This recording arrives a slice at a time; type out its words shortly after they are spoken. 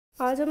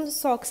आज हम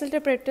Soxhlet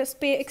apparatus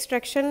पे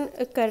एक्सट्रैक्शन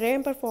कर रहे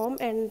हैं perform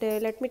and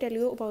let me tell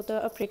you about the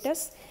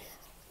apparatus.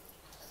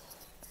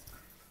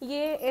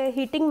 ये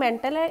हीटिंग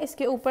मेंटल है,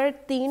 इसके ऊपर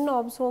 3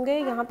 नॉब्स होंगे।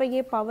 यहाँ पे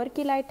ये पावर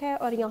की लाइट है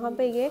और यहाँ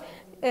पे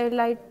ये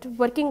लाइट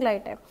वर्किंग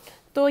लाइट है।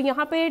 तो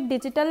यहाँ पे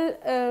डिजिटल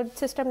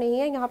सिस्टम नहीं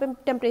है, यहाँ पे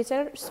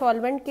टेम्परेचर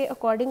सॉल्वेंट के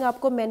अकॉर्डिंग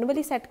आपको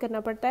मैनुअली सेट करना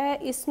पड़ता है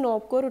इस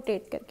नॉब को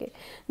रोटेट करके।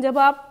 जब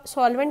आप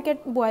सॉल्वेंट के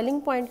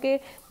बॉइलिंग पॉइंट के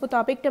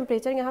मुताबिक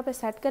टेम्परेचर यहाँ पे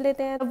सेट कर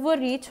लेते हैं, जब वो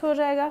रीच हो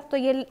जाएगा तो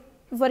ये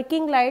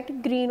वर्किंग लाइट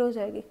ग्रीन हो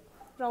जाएगी।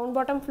 राउंड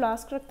बॉटम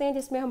फ्लास्क रखते हैं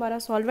जिसमें हमारा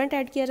सॉल्वेंट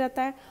ऐड किया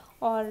जाता है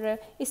और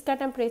इसका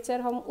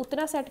टेम्परेचर हम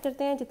उतना सेट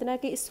करते हैं जितना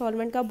कि इस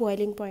सॉल्वेंट का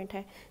बॉइलिंग पॉइंट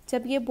है।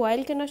 जब ये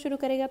बॉयल करना शुरू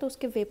करेगा तो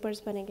उसके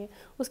वेपर्स बनेंगे।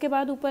 उसके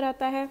बाद ऊपर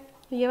आता है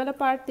ये वाला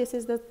part, this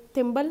is the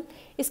thimble.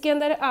 इसके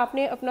अंदर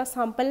आपने अपना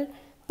सैंपल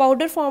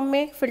पाउडर फॉर्म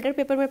में फ़िल्टर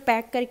पेपर में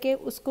पैक करके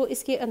उसको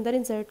इसके अंदर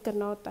इंसर्ट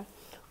करना होता है।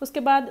 उसके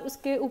बाद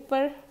उसके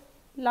ऊपर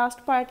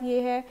लास्ट पार्ट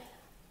ये है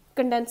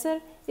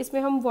कंडेंसर। इसमें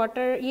हम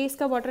वाटर, ये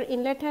इसका वाटर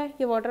इनलेट है,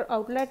 ये वाटर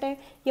आउटलेट है।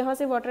 यहाँ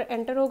से वाटर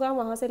एंटर होगा,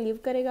 वहाँ से लीव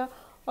करेगा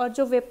और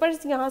जो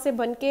वेपर्स यहाँ से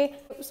बन के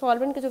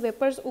सॉल्वेंट के जो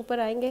वेपर्स ऊपर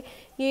आएंगे,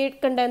 ये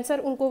कंडेंसर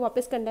उनको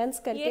वापस कंडेंस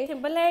करके। ये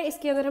थिम्बल है,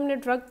 इसके अंदर हमने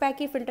ड्रग पैक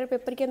की फ़िल्टर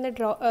पेपर के अंदर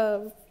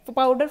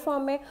पाउडर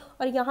फॉर्म में,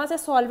 और यहाँ से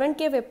सॉल्वेंट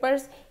के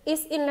वेपर्स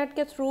इस इनलेट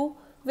के थ्रू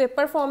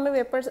वेपर फॉर्म में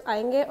वेपर्स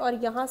आएंगे और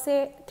यहाँ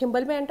से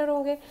थिम्बल में एंटर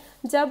होंगे।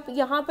 जब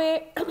यहाँ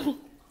पे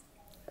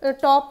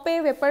टॉप पे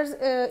वेपर्स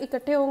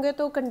इकट्ठे होंगे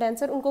तो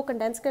कंडेंसर उनको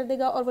कंडेंस कर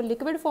देगा और वो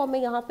लिक्विड फॉर्म में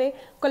यहाँ पे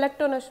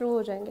कलेक्ट होना शुरू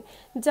हो जाएंगे।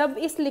 जब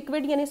इस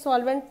लिक्विड यानी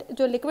सॉल्वेंट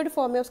जो लिक्विड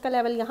फॉर्म है उसका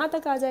लेवल यहाँ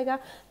तक आ जाएगा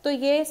तो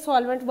ये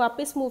सॉल्वेंट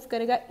वापस मूव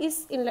करेगा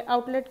इस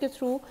आउटलेट के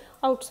थ्रू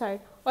आउटसाइड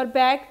और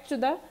back to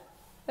the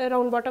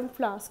round bottom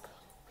flask.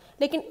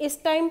 लेकिन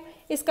इस टाइम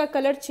इसका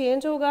कलर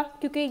चेंज होगा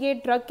क्योंकि ये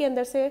ड्रग के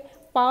अंदर से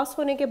पास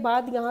होने के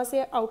बाद यहाँ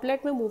से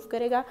आउटलेट में मूव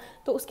करेगा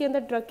तो उसके अंदर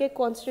ड्रग के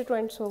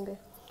कॉन्स्टिट्यूएंट्स होंगे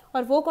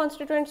और वो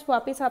कॉन्स्टिट्यूएंट्स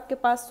वापस आपके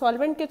पास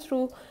सॉल्वेंट के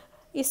थ्रू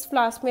इस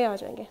फ्लास्क में आ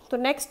जाएंगे। तो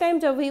नेक्स्ट टाइम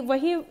जब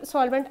वही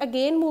सॉल्वेंट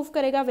अगेन मूव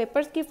करेगा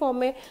वेपर्स की फॉर्म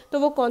में तो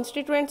वो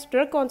कॉन्स्टिट्यूएंट्स,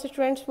 ड्रग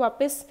कॉन्स्टिट्यूएंट्स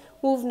वापस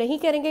मूव नहीं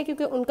करेंगे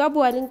क्योंकि उनका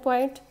बॉइलिंग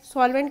पॉइंट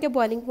सॉल्वेंट के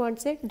बॉइलिंग पॉइंट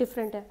से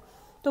डिफरेंट है।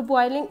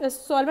 तो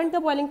सॉल्वेंट का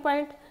बॉइलिंग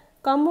पॉइंट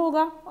कम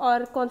होगा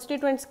और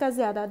कॉन्स्टिट्यूएंट्स का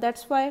ज़्यादा,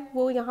 दैट्स वाई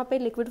वो यहाँ पे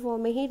लिक्विड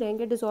फॉर्म में ही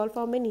रहेंगे, डिजोल्व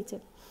फॉर्म में नीचे।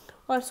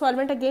 और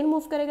सॉल्वेंट अगेन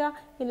मूव करेगा,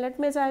 इनलेट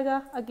में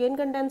जाएगा, अगेन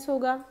कंडेंस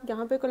होगा,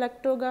 यहाँ पे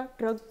कलेक्ट होगा,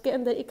 ड्रग के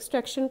अंदर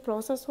एक्सट्रैक्शन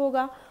प्रोसेस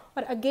होगा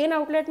और अगेन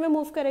आउटलेट में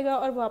मूव करेगा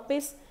और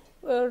वापस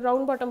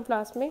राउंड बॉटम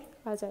फ्लास्क में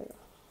आ जाएगा।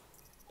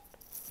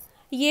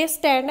 ये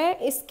स्टैंड है,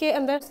 इसके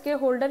अंदर इसके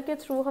होल्डर के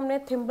थ्रू हमने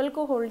थिम्बल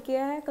को होल्ड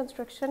किया है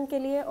कंस्ट्रक्शन के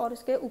लिए और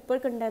इसके ऊपर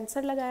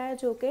कंडेंसर लगाया है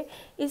जो कि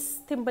इस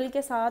थिम्बल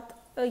के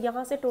साथ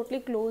यहाँ से टोटली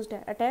क्लोज्ड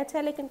है, अटैच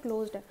है लेकिन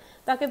क्लोज्ड है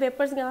ताकि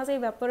वेपर्स यहाँ से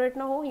इवेपोरेट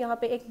ना हो। यहाँ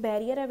पे एक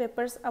बैरियर है,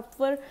 वेपर्स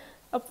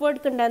अपवर्ड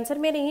कंडेंसर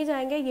में नहीं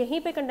जाएंगे, यहीं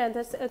पे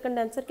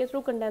कंडेंसर के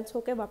थ्रू कंडेंस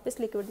होकर वापस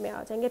लिक्विड में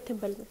आ जाएंगे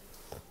थिम्बल में।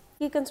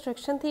 ये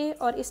कंस्ट्रक्शन थी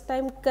और इस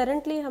टाइम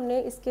करंटली हमने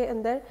इसके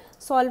अंदर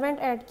सॉल्वेंट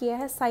ऐड किया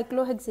है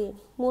साइक्लोहेक्सेन।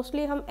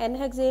 मोस्टली हम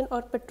n-hexane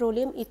और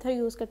पेट्रोलियम ईथर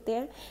यूज़ करते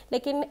हैं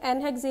लेकिन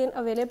n-hexane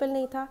अवेलेबल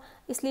नहीं था,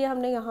 इसलिए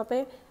हमने यहाँ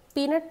पे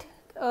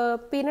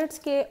पीनट्स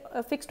के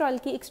फिक्स्ड ऑयल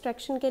की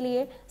एक्सट्रैक्शन के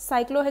लिए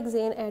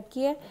साइक्लोहेक्सेन ऐड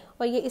किया है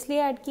और ये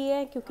इसलिए ऐड किया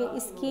है क्योंकि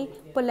इसकी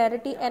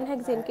पोलैरिटी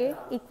n-hexane के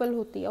इक्वल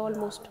होती है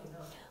ऑलमोस्ट।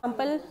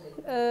 सैंपल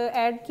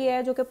ऐड किया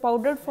है जो कि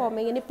पाउडर्ड फॉर्म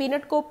है, यानी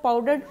पीनट को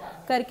पाउडर्ड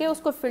करके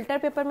उसको फ़िल्टर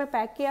पेपर में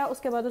पैक किया,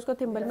 उसके बाद उसको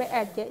थिम्बल में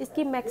ऐड किया।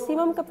 इसकी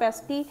मैक्सिमम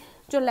कैपेसिटी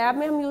जो लैब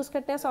में हम यूज़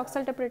करते हैं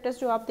सॉक्सलेट अपरेटस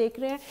जो आप देख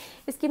रहे हैं,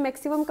 इसकी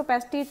मैक्सिमम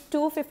कैपेसिटी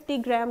 250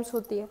 ग्राम्स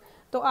होती है।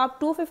 तो आप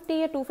 250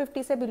 या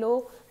 250 से बिलो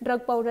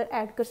ड्रग पाउडर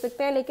ऐड कर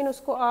सकते हैं, लेकिन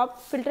उसको आप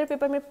फ़िल्टर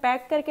पेपर में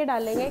पैक करके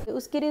डालेंगे।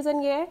 उसकी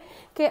रीज़न ये है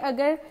कि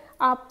अगर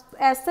आप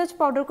एज सच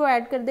पाउडर को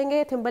ऐड कर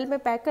देंगे, थिम्बल में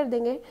पैक कर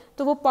देंगे,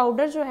 तो वो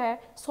पाउडर जो है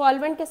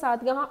सॉल्वेंट के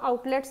साथ यहाँ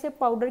आउटलेट से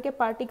पाउडर के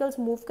पार्टिकल्स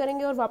मूव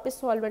करेंगे और वापस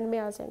सॉल्वेंट में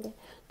आ जाएंगे,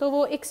 तो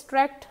वो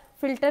एक्सट्रैक्ट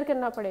फ़िल्टर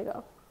करना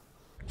पड़ेगा।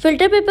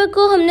 फ़िल्टर पेपर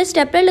को हमने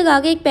स्टेपलर लगा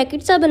के एक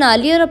पैकेट सा बना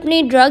लिया और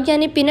अपनी ड्रग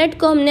यानी पीनट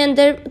को हमने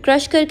अंदर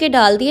क्रश करके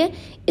डाल दिया।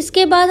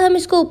 इसके बाद हम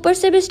इसको ऊपर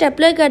से भी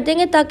स्टेपलर कर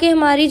देंगे ताकि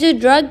हमारी जो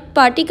ड्रग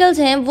पार्टिकल्स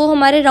हैं वो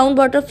हमारे राउंड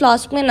वाटर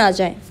फ्लास्क में ना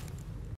जाएं।